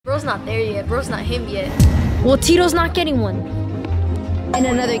Bro's not there yet. Bro's not him yet. Well, Tito's not getting one. And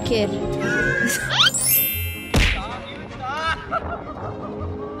another kid.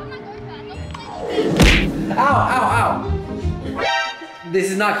 Ow, ow, ow. This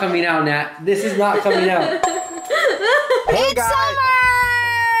is not coming out, Nat. This is not coming out. Hey, guys. Summer!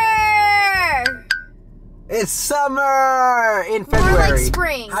 It's summer in February. Or like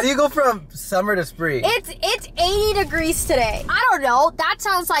spring. How do you go from summer to spring? It's 80 degrees today. I don't know. That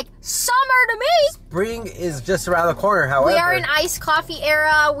sounds like summer to me. Spring is just around the corner, however. We are in iced coffee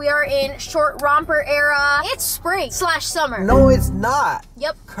era. We are in short romper era. It's spring / summer. No, it's not.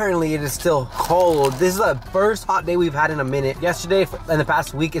 Yep. Currently, it is still cold. This is the first hot day we've had in a minute. Yesterday and the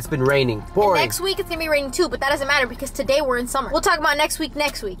past week, it's been raining. Boring. And next week, it's going to be raining too, but that doesn't matter because today we're in summer. We'll talk about next week.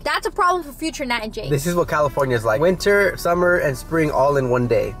 That's a problem for future Nat and Jake. This is what California is like. Winter, summer, and spring all in one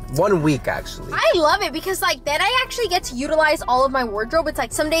day. 1 week, actually. I love it because like then I actually get to utilize all of my wardrobe. It's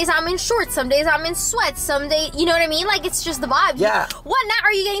like some days I'm in shorts, some days I'm in sweats, some days, you know what I mean? Like it's just the vibe. Yeah. What Nat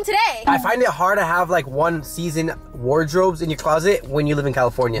are you getting today? I find it hard to have like one season wardrobes in your closet when you live in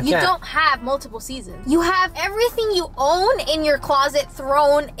California. You don't have multiple seasons. You have everything you own in your closet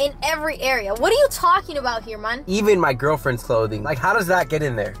thrown in every area. What are you talking about here, man? Even my girlfriend's clothing. Like, how does that get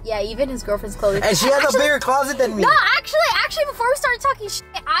in there? Yeah, even his girlfriend's clothing. And she has a bigger closet than me. No, actually, before we start talking shit,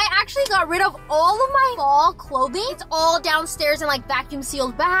 I actually got rid of all of my fall clothing. It's all downstairs in like vacuum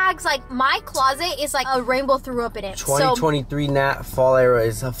sealed bags. Like my closet is like a rainbow threw up in it. 2023 Nat fall era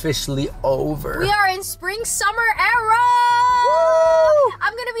is officially over. We are in spring summer era. Woo!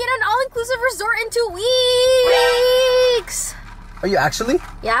 I'm gonna be in an all-inclusive resort in 2 weeks. Are you actually?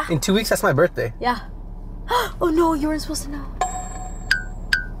 Yeah. In 2 weeks, that's my birthday. Yeah. Oh no, you weren't supposed to know.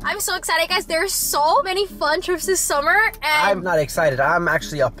 I'm so excited, guys. There's so many fun trips this summer, and I'm not excited. I'm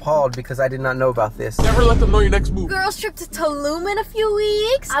actually appalled because I did not know about this. Never let them know your next move. Girls trip to Tulum in a few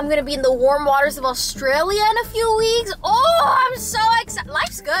weeks. I'm gonna be in the warm waters of Australia in a few weeks. Oh, I'm so excited.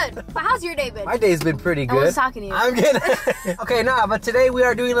 Life's good. But how's your day been? My day's been pretty good. I was talking to you. I'm kidding. Okay, but today we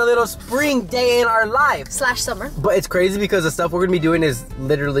are doing a little spring day in our life. / summer. But it's crazy because the stuff we're gonna be doing is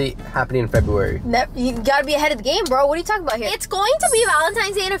literally happening in February. You gotta be ahead of the game, bro. What are you talking about here? It's going to be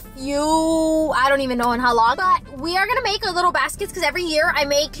Valentine's Day in a few, I don't even know in how long, but we are gonna make a little baskets because every year I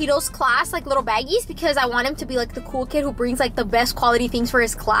make Tito's class like little baggies because I want him to be like the cool kid who brings like the best quality things for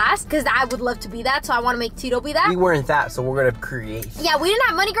his class, because I would love to be that, so I want to make Tito be that. We weren't that, so we're gonna create. Yeah, we didn't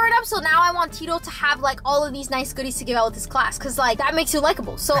have money growing up, so now I want Tito to have like all of these nice goodies to give out with his class, because like that makes you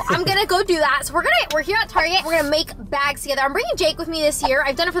likable. So I'm gonna go do that. So we're here at Target. We're gonna make bags together. I'm bringing Jake with me this year.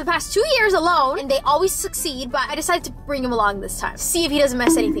 I've done it for the past 2 years alone, and they always succeed, but I decided to bring him along this time. See if he doesn't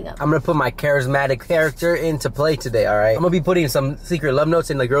mess anything up. I'm gonna put my charismatic character into play today, all right? I'm gonna be putting some secret love notes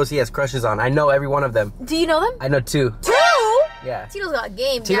in the girls he has crushes on. I know every one of them. Do you know them? I know 2. 2? Yeah. Tito's got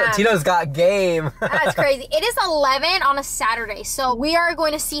game. Tito's got game. That's crazy. It is 11 on a Saturday, so we are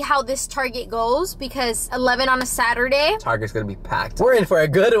going to see how this Target goes, because 11 on a Saturday. Target's gonna be packed. We're in for a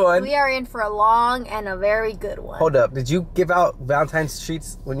good one. We are in for a long and a very good one. Hold up. Did you give out Valentine's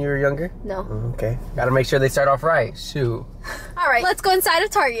treats when you were younger? No. Okay. Gotta make sure they start off right. Shoot. All right, let's go inside of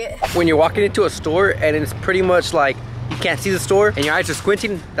Target. When you're walking into a store and it's pretty much like you can't see the store and your eyes are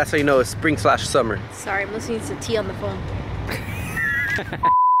squinting, that's how you know it's spring / summer. Sorry, I'm listening to T on the phone.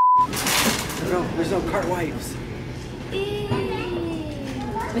 There's no cart wipes.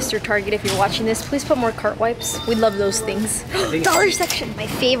 Mr. Target, if you're watching this, please put more cart wipes. We love those things. Dollar section, my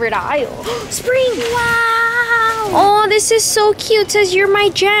favorite aisle. Spring, wow. Oh, this is so cute. It says you're my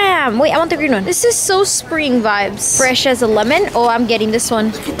jam. Wait, I want the green one. This is so spring vibes. Fresh as a lemon. Oh, I'm getting this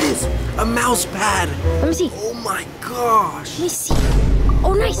one. Look at this, a mouse pad. Let me see. Oh my gosh. Let me see.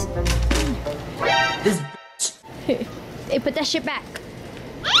 Oh, nice. This Hey, put that shit back.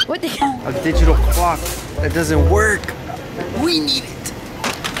 What the? A digital clock that doesn't work. We need it.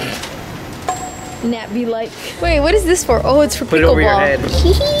 Nat be like, wait, what is this for? Oh, it's for pickleball. Put it over your head.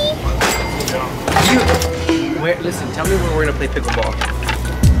 Listen, tell me when we're gonna play pickleball.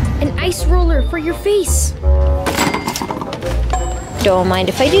 An ice roller for your face. Don't mind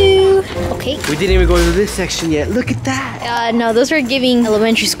if I do. Okay. We didn't even go to this section yet. Look at that. No, those were giving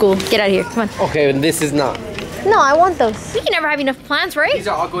elementary school. Get out of here, come on. Okay, and this is not. No, I want those. We can never have enough plants, right? These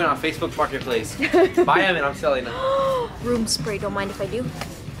are all going on Facebook Marketplace. Buy them and I'm selling them. Room spray, don't mind if I do.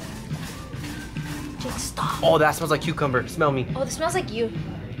 Jake, stop. Oh, that smells like cucumber. Smell me. Oh, this smells like you.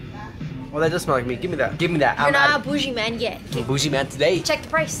 Oh, that does smell like me. Give me that. Give me that. You're not a bougie man yet. I'm a bougie man today. Check the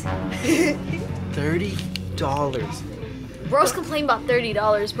price. $30. Bro's complaining about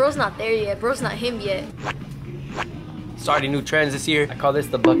 $30. Bro's not there yet. Bro's not him yet. Starting new trends this year. I call this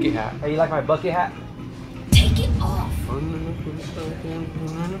the bucket hat. Hey, you like my bucket hat? Take it off.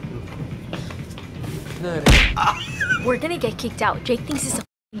 We're gonna get kicked out. Jake thinks it's a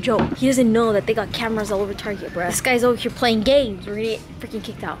joke. He doesn't know that they got cameras all over Target, bruh. This guy's over here playing games. We're gonna get freaking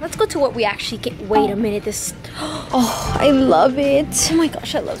kicked out. Let's go to what we actually get. Wait a minute. This. Oh, I love it. Oh my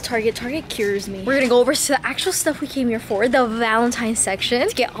gosh, I love Target. Target cures me. We're gonna go over to the actual stuff we came here for, the Valentine's section,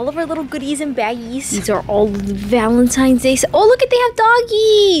 to get all of our little goodies and baggies. These are all Valentine's Day. Oh, look at, they have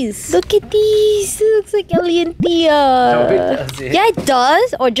doggies. Look at these. It looks like Ellie and Thea. No, it doesn't. Yeah, it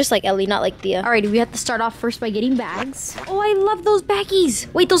does. Or just like Ellie, not like Thea. Alrighty, we have to start off first by getting bags. Oh, I love those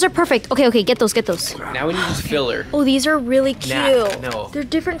baggies. Wait, those are perfect. Okay, get those. Now we need just filler. Oh, these are really cute. Nah, no. They're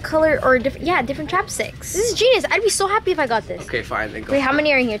different color or different, yeah, different chapsticks. This is genius. I'd be so happy if I got this. Okay, fine, then go. Wait, how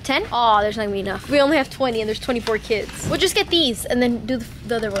many are in here? 10? Oh, there's not gonna be enough. We only have 20 and there's 24 kids. We'll just get these and then do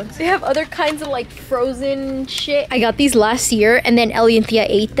the other ones. They have other kinds of like frozen shit. I got these last year and then Ellie and Thea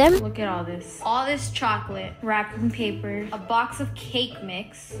ate them. Look at all this. All this chocolate wrapped in paper. A box of cake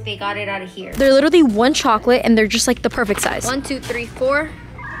mix. They got it out of here. They're literally one chocolate and they're just like the perfect size. 1, 2, 3, 4.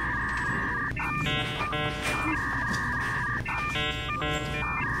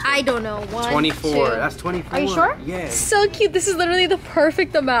 I don't know. 1, 24. 2. That's 24. Are you sure? Yes. So cute. This is literally the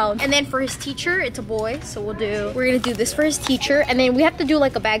perfect amount. And then for his teacher, it's a boy. So we're gonna do this for his teacher. And then we have to do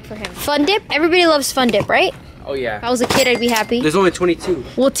like a bag for him. Fun dip. Everybody loves fun dip, right? Oh yeah. If I was a kid, I'd be happy. There's only 22.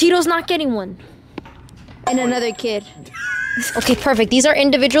 Well, Tito's not getting one. And another kid. Okay, perfect. These are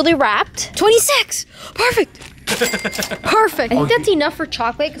individually wrapped. 26. Perfect. Perfect. I think that's enough for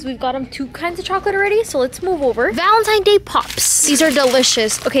chocolate because we've got them 2 kinds of chocolate already. So let's move over. Valentine's Day Pops. These are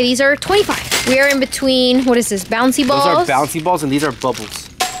delicious. Okay, these are 25. We are in between, what is this, bouncy balls? Those are bouncy balls and these are bubbles.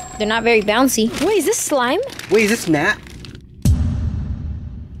 They're not very bouncy. Wait, is this slime? Wait, is this Nat?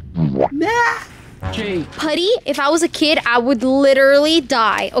 Nat! Jay. Putty, if I was a kid, I would literally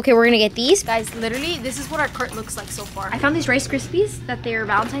die. Okay, we're gonna get these. Guys, literally, this is what our cart looks like so far. I found these Rice Krispies that they're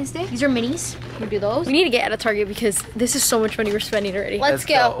Valentine's Day. These are minis. We'll do those. We need to get out of Target because this is so much money we're spending already. Let's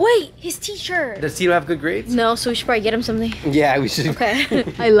go. Wait, his t-shirt. Does Tito have good grades? No, so we should probably get him something. Yeah, we should. Okay.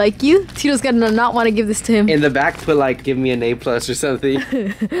 I like you. Tito's gonna not want to give this to him. In the back, put like, give me an A+ or something.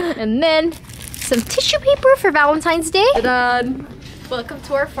 And then some tissue paper for Valentine's Day. Done. Welcome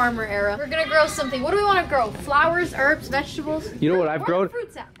to our farmer era. We're gonna grow something. What do we want to grow? Flowers, herbs, vegetables? You know what I've grown?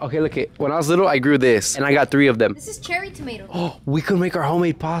 Fruits at? Okay, look it. When I was little, I grew this, and I got 3 of them. This is cherry tomato. Oh, we could make our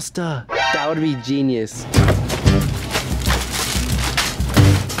homemade pasta. That would be genius.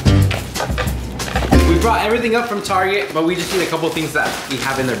 We brought everything up from Target, but we just need a couple things that we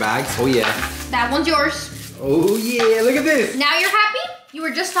have in their bags. Oh yeah. That one's yours. Oh yeah, look at this. Now you're happy? You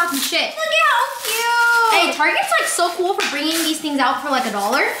were just talking shit. Look at how cute. Hey, Target's like so cool for bringing these things out for like $1. Look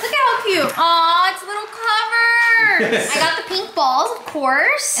at how cute. Aw, it's little covers. I got the pink balls, of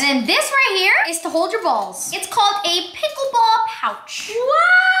course. And then this right here is to hold your balls. It's called a pickleball pouch.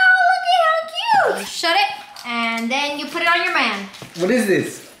 Wow, look at how cute. You shut it, and then you put it on your man. What is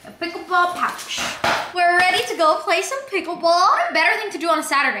this? A pickleball pouch. We're ready to go play some pickleball. What a better thing to do on a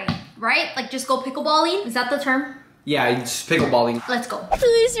Saturday, right? Like just go pickleballing. Is that the term? Yeah, just pickleballing. Let's go.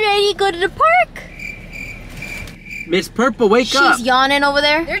 Who's ready to go to the park? Miss Purple, wake up. She's yawning over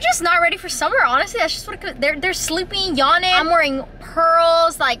there. They're just not ready for summer, honestly. That's just what it could. They're sleeping, yawning. I'm wearing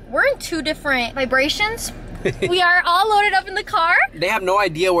pearls. Like, we're in 2 different vibrations. We are all loaded up in the car. They have no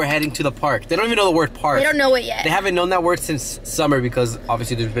idea we're heading to the park. They don't even know the word park. They don't know it yet. They haven't known that word since summer because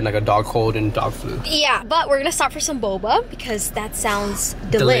obviously there's been like a dog cold and dog flu. Yeah, but we're gonna stop for some boba because that sounds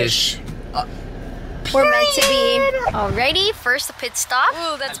delish. We're meant to be. Alrighty, first the pit stop.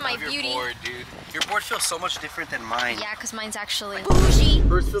 Ooh, that's my beauty. Your board, dude. Your board feels so much different than mine. Yeah, because mine's actually bougie.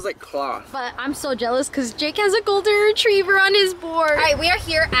 Yours feels like cloth. But I'm so jealous because Jake has a golden retriever on his board. All right, we are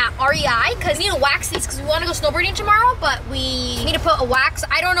here at REI because we need to wax these because we want to go snowboarding tomorrow, but we need to put a wax.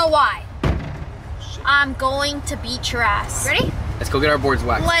 I don't know why. I'm going to beat your ass. Ready? Let's go get our boards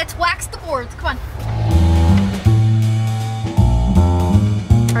waxed. Let's wax the boards. Come on.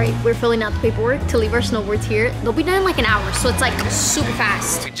 All right, we're filling out the paperwork to leave our snowboards here. They'll be done in like an hour, so it's like super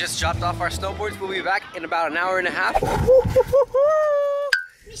fast. We just dropped off our snowboards. We'll be back in about an hour and a half.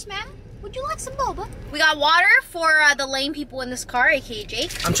 Miss ma'am, would you like some boba? We got water for the lame people in this car, aka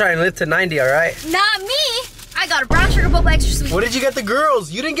Jake. I'm trying to live to 90, all right? Not me. I got a brown sugar boba extra sweet. What did you get the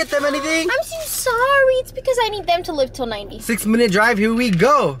girls? You didn't get them anything? I'm so sorry. It's because I need them to live till 90. 6-minute drive, here we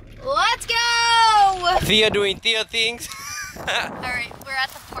go. Let's go. Thea doing Thea things. All right, we're at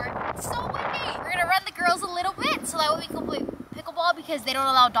the park. It's so windy. We're gonna run the girls a little bit so that way we can play pickleball because they don't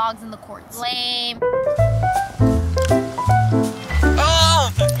allow dogs in the courts. Lame.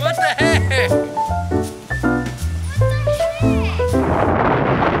 Oh, what the heck?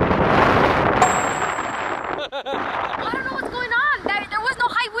 I don't know what's going on. There was no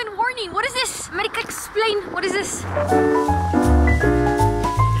high explain. What is this?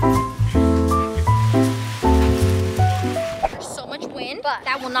 There's so much wind, but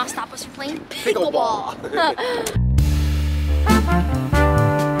that will not stop us from playing pickleball.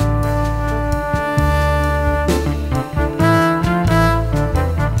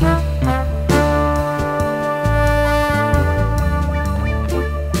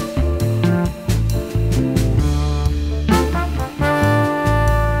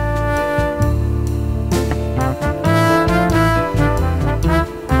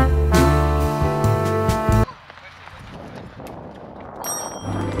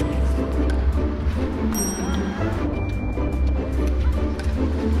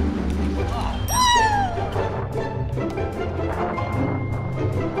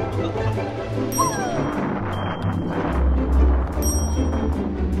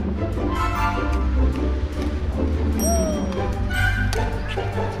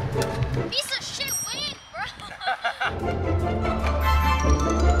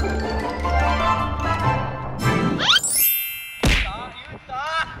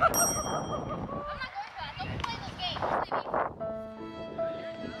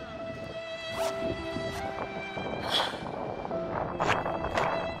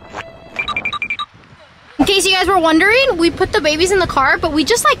 In case you guys were wondering, we put the babies in the car, but we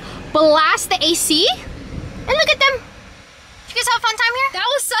just like blast the AC. And look at them. Did you guys have a fun time here? That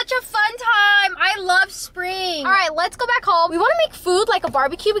was such a fun time. I love spring. All right, let's go back home. We want to make food like a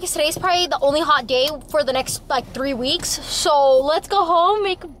barbecue because today's probably the only hot day for the next like 3 weeks. So let's go home,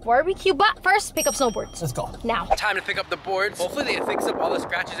 make a barbecue. But first, pick up snowboards. Let's go. Now. Time to pick up the boards. Hopefully they fix up all the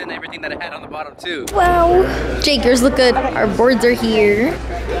scratches and everything that I had on the bottom too. Wow. Jake, yours look good. Our boards are here.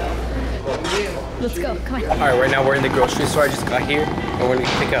 Let's go, come on. All right, right now we're in the grocery store. I just got here and we're gonna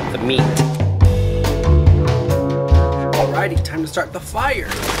pick up the meat. Alrighty, time to start the fire.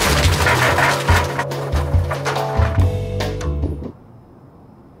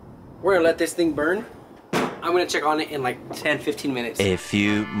 We're gonna let this thing burn. I'm gonna check on it in like 10-15 minutes. A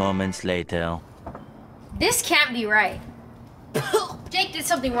few moments later. This can't be right. Jake did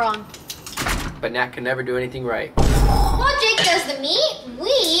something wrong. But Nat can never do anything right. While Jake does the meat,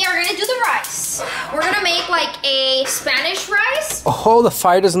 we are gonna do the rice. We're gonna make like a Spanish rice. Oh, the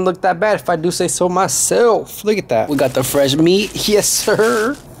fire doesn't look that bad if I do say so myself. Look at that. We got the fresh meat. Yes,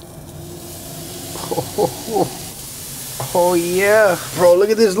 sir. Oh yeah. Bro, look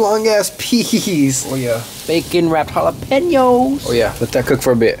at this long ass piece. Oh yeah. Bacon wrapped jalapenos. Oh yeah, let that cook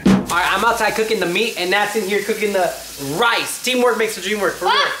for a bit. All right, I'm outside cooking the meat and Nat's in here cooking the rice. Teamwork makes the dream work, for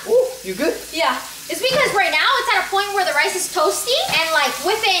real. Ooh, you good? Yeah. It's because right now it's at a point where the rice is toasty and like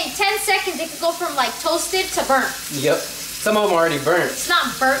within 10 seconds it can go from like toasted to burnt. Yep. Some of them are already burnt. It's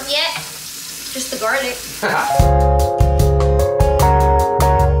not burnt yet, just the garlic.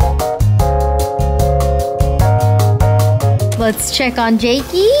 Let's check on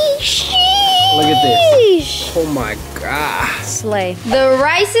Jakey. Look at this. Oh my God. Slay. The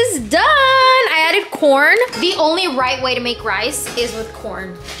rice is done. I added corn. The only right way to make rice is with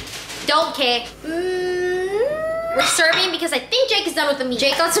corn. Don't care. We're serving because I think Jake is done with the meat.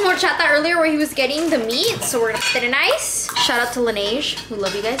 Jake got some more chata earlier where he was getting the meat, so we're gonna sit it nice. Shout out to Laneige. We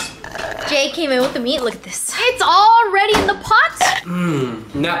love you guys. Jake came in with the meat. Look at this. It's already in the pot.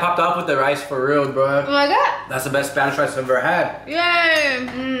 Nat popped off with the rice for real, bro. Oh my God. That's the best Spanish rice I've ever had. Yay.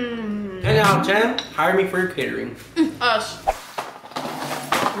 10 out of 10. Hire me for your catering. Us.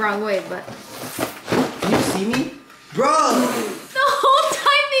 Wrong way, but. Can you see me? Bro! The whole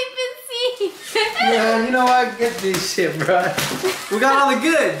time they've been seeing. Man, you know I get this shit, bro. We got all the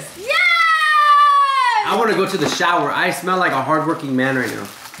goods. Yes! I want to go to the shower. I smell like a hardworking man right now.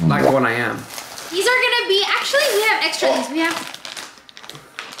 Like the one I am. These are gonna be, actually we have extra of these.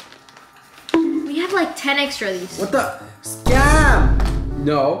 We have like 10 extra of these. What the? Scam!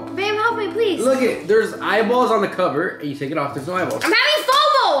 No. Babe, help me, please. Look it, there's eyeballs on the cover, and you take it off, there's no eyeballs. I'm having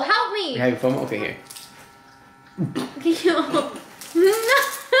FOMO! Help me! You having FOMO? Okay, here.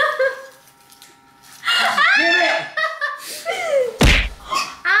 Give it!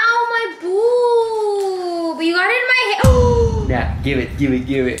 Ow, my boob! You got it in my hair. Oh! Yeah, give it, give it,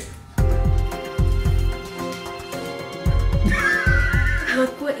 give it.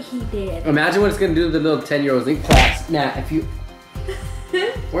 Look what he did. Imagine what it's gonna do to the little 10-year-olds in class. Nah, if you...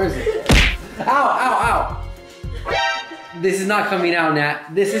 Where is it? Ow, ow, ow! This is not coming out,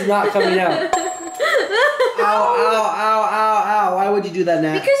 Nat. This is not coming out. Ow, ow, ow, ow, ow. Why would you do that,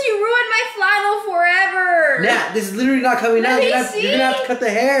 Nat? Because you ruined my flannel forever. Nat, this is literally not coming out. You're gonna have to cut the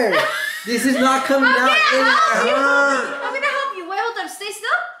hair. This is not coming out. I'm gonna help you. Wait, hold on. Stay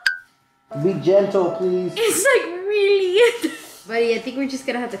still. Be gentle, please. It's like really... Buddy, I think we're just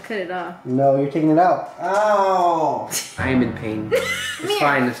gonna have to cut it off. No, you're taking it out. Ow! I am in pain. It's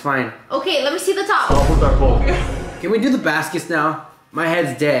fine, it's fine. Okay, let me see the top. I'll put that close. Can we do the baskets now? My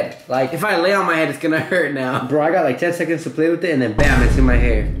head's dead. Like, if I lay on my head, it's gonna hurt now. Bro, I got like 10 seconds to play with it and then bam, it's in my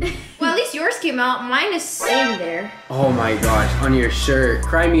hair. Well, at least yours came out. Mine is in there. Oh my gosh, on your shirt.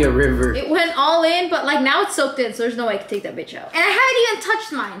 Cry me a river. It went all in, but like now it's soaked in, so there's no way I can take that bitch out. And I haven't even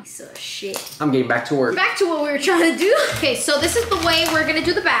touched mine. So shit. I'm getting back to work. Back to what we were trying to do. Okay, so this is the way we're gonna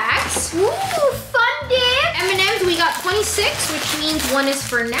do the bags. Ooh, fun dip. M&M's, we got 26, which means one is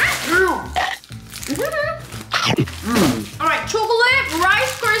for Nat. All right, chocolate,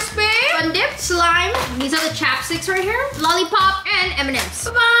 Rice Krispie, Fun Dip, slime. These are the chapsticks right here. Lollipop and M&M's.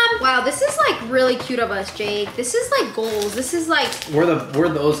 Ba-bam. Wow, this is like really cute of us, Jake. This is like goals. This is like. We're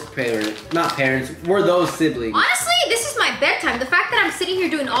those parents, not parents. We're those siblings. Honestly, this is my bedtime. The fact that I'm sitting here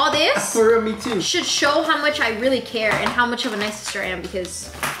doing all this For real, me too. should show how much I really care and how much of a nice sister I am,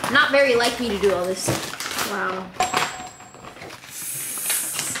 because not very like me to do all this. Wow.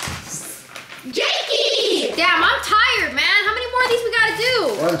 Jakey! Damn, I'm tired, man. How many more of these we gotta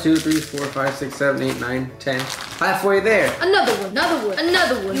do? 1, 2, 3, 4, 5, 6, 7, 8, 9, 10. Halfway there. Another one, another one,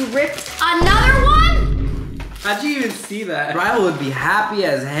 another one. You ripped another one? How'd you even see that? Riley would be happy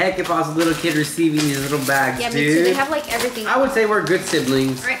as heck if I was a little kid receiving these little bags, Yeah, me dude. too. They have like everything. I would say we're good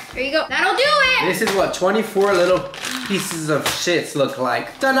siblings. All right, there you go. That'll do it. This is what 24 little pieces of shits look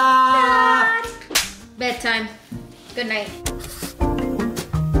like. Ta-da! Bedtime. Good night.